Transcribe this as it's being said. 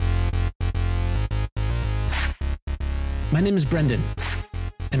My name is Brendan,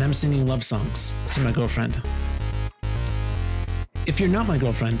 and I'm singing love songs to my girlfriend. If you're not my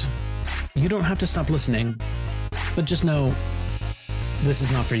girlfriend, you don't have to stop listening, but just know this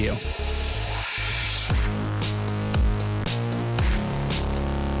is not for you.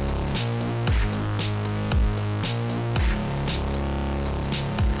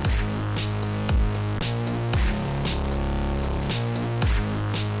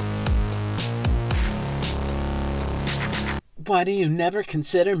 Why do you never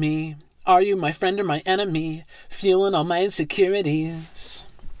consider me? Are you my friend or my enemy? Fueling all my insecurities.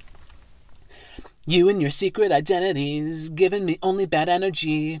 You and your secret identities, giving me only bad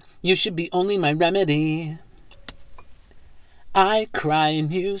energy. You should be only my remedy. I cry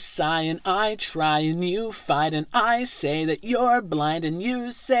and you sigh and I try and you fight and I say that you're blind and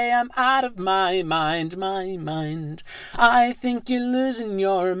you say I'm out of my mind. I think you're losing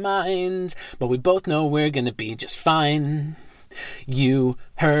your mind, but we both know we're gonna be just fine. You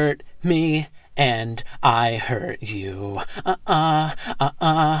hurt me and I hurt you.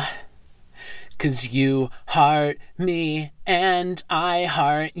 'Cause you heart me and I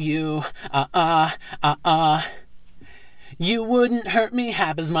heart you. You wouldn't hurt me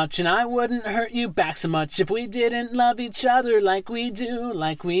half as much and I wouldn't hurt you back so much if we didn't love each other like we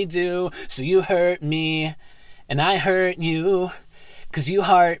do. So you hurt me and I hurt you. 'Cause you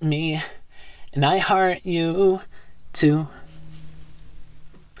heart me and I heart you too.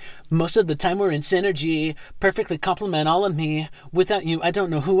 Most of the time we're in synergy, perfectly complement all of me. Without you, I don't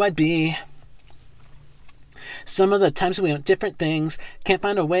know who I'd be. Some of the times we want different things, can't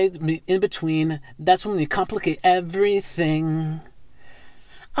find a way in between. That's when we complicate everything.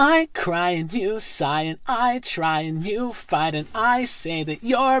 I cry and you sigh and I try and you fight and I say that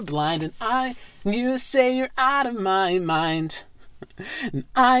you're blind and you say you're out of my mind. And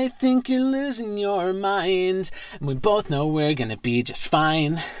I think you're losing your mind. And we both know we're gonna be just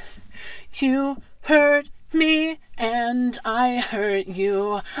fine. You hurt me and I hurt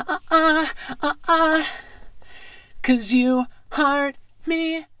you. 'Cause you hurt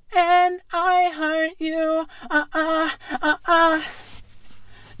me and I hurt you.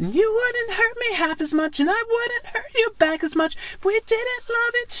 You wouldn't hurt me half as much and I wouldn't hurt you back as much if we didn't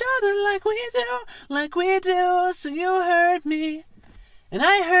love each other like we do. So you hurt me and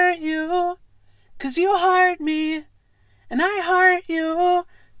I hurt you. 'Cause you hurt me and I hurt you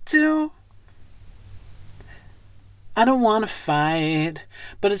too. I don't want to fight,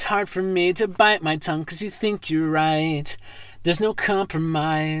 but it's hard for me to bite my tongue 'cause you think you're right. There's no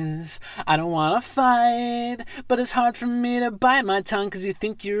compromise. I don't want to fight, but it's hard for me to bite my tongue 'cause you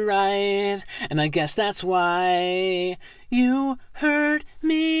think you're right. And I guess that's why you hurt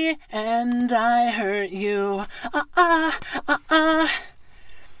me and I hurt you.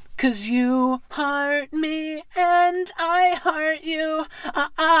 'Cause you hurt me and I hurt you.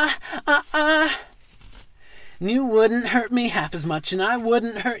 You wouldn't hurt me half as much and I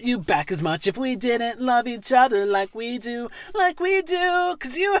wouldn't hurt you back as much if we didn't love each other like we do.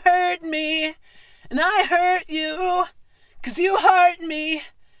 'Cause you hurt me and I hurt you. 'Cause you hurt me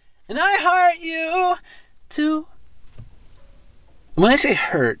and I hurt you too. When I say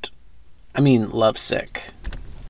hurt, I mean lovesick.